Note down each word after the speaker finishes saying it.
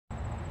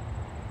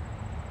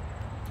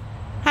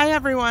Hi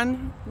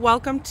everyone,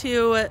 welcome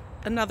to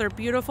another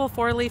beautiful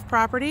four-leaf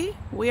property.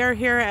 We are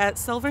here at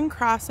Sylvan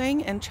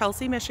Crossing in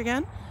Chelsea,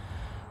 Michigan.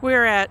 We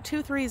are at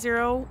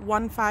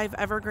 23015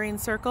 Evergreen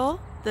Circle.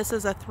 This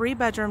is a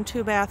 3-bedroom,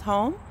 2-bath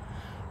home.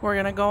 We're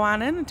going to go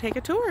on in and take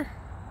a tour.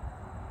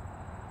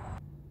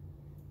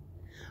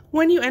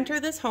 When you enter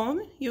this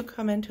home, you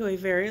come into a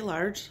very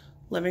large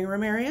living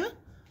room area.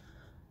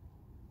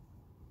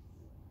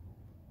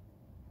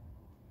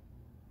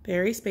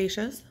 Very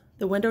spacious.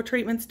 The window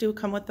treatments do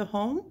come with the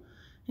home,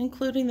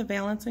 including the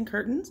valance and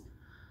curtains,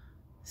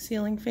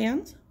 ceiling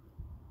fans.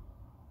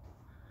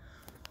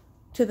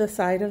 To the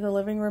side of the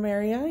living room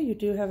area, you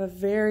do have a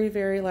very,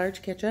 very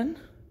large kitchen,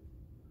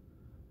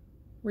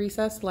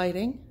 recessed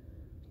lighting,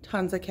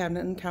 tons of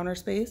cabinet and counter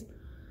space,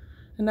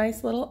 a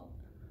nice little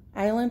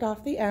island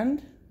off the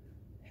end.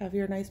 Have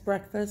your nice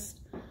breakfast,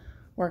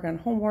 work on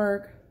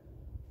homework,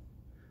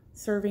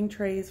 serving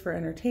trays for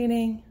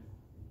entertaining.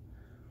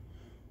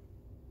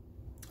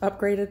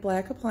 Upgraded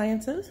black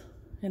appliances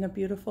in a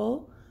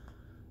beautiful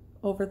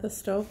over the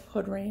stove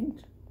hood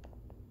range.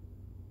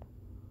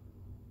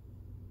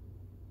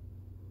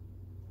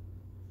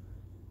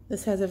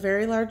 This has a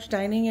very large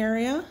dining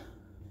area.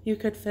 You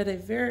could fit a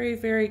very,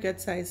 very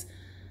good size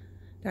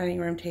dining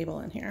room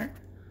table in here.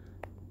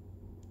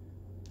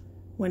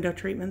 Window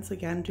treatments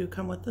again do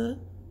come with the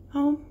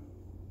home.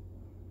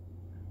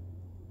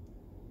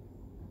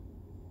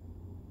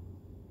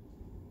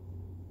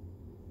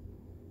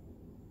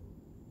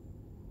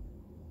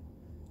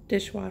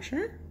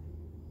 Dishwasher,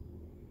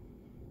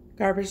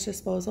 garbage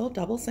disposal,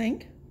 double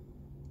sink,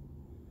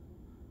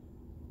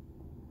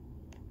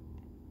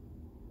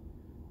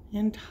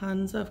 and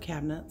tons of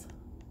cabinets.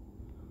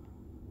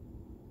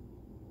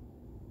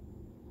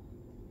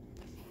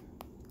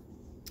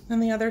 On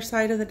the other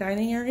side of the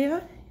dining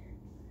area,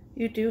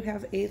 you do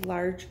have a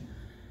large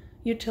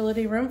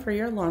utility room for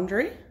your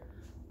laundry,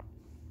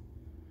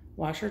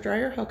 washer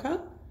dryer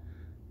hookup,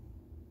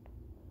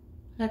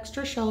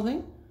 extra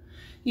shelving.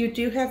 You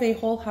do have a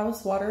whole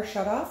house water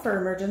shutoff for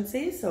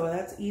emergencies, so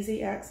that's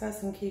easy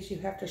access in case you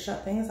have to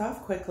shut things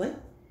off quickly.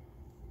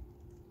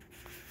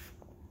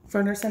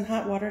 Furnace and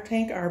hot water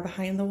tank are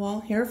behind the wall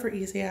here for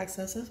easy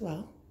access as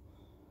well.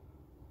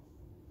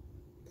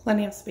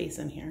 Plenty of space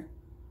in here.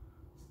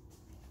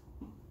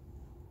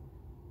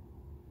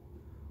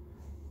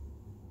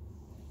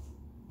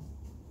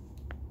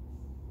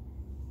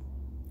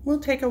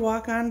 We'll take a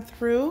walk on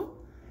through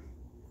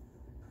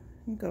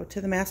and go to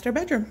the master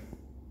bedroom.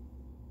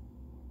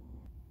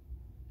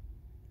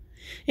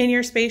 In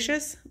your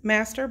spacious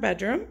master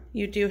bedroom,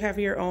 you do have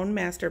your own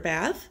master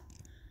bath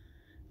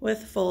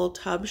with full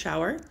tub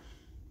shower.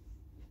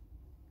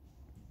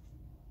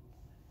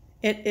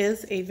 It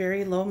is a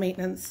very low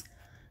maintenance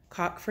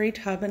caulk-free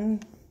tub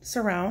and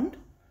surround.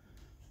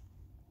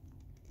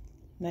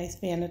 Nice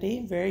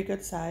vanity, very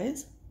good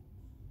size.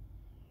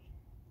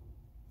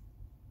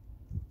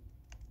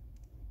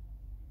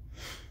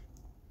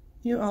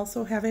 You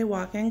also have a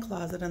walk-in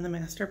closet in the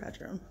master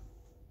bedroom.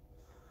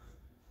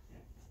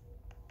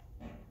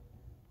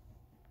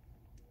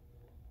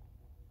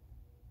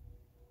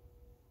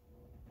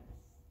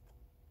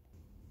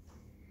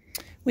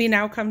 We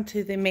now come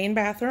to the main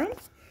bathroom.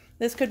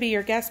 This could be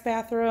your guest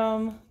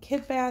bathroom,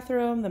 kid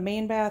bathroom, the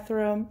main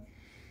bathroom.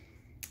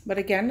 But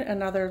again,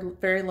 another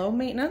very low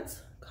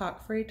maintenance,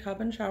 caulk-free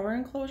tub and shower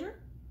enclosure.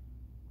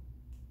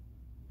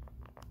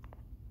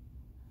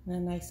 And a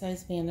nice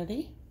size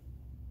vanity.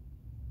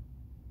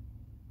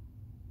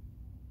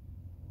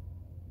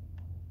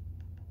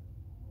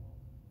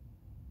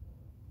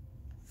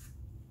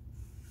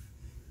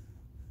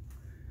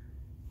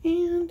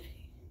 And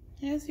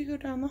as you go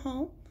down the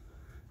hall,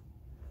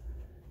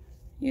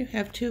 you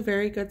have 2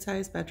 very good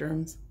sized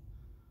bedrooms.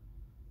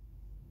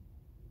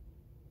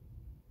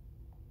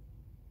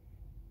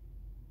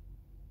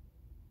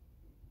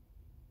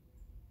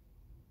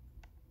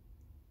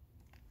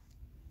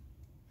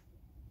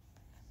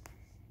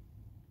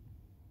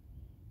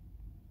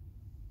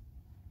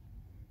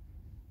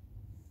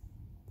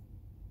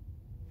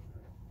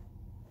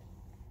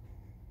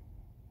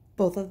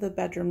 Both of the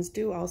bedrooms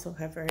do also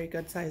have very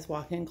good sized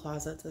walk-in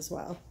closets as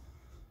well.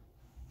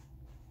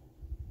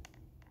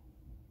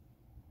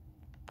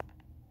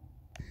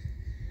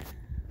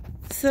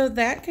 So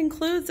that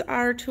concludes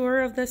our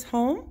tour of this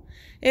home.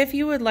 If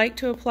you would like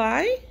to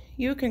apply,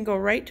 you can go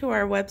right to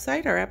our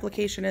website. Our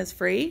application is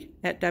free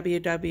at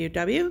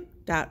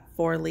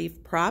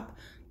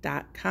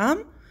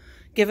www.fourleafprop.com.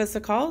 Give us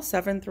a call,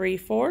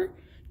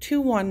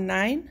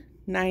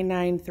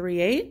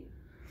 734-219-9938,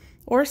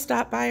 or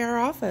stop by our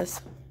office.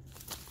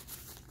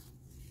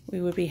 We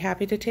would be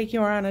happy to take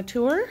you on a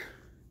tour,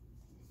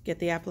 get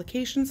the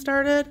application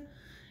started,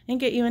 and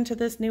get you into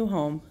this new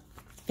home.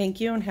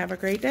 Thank you and have a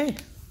great day.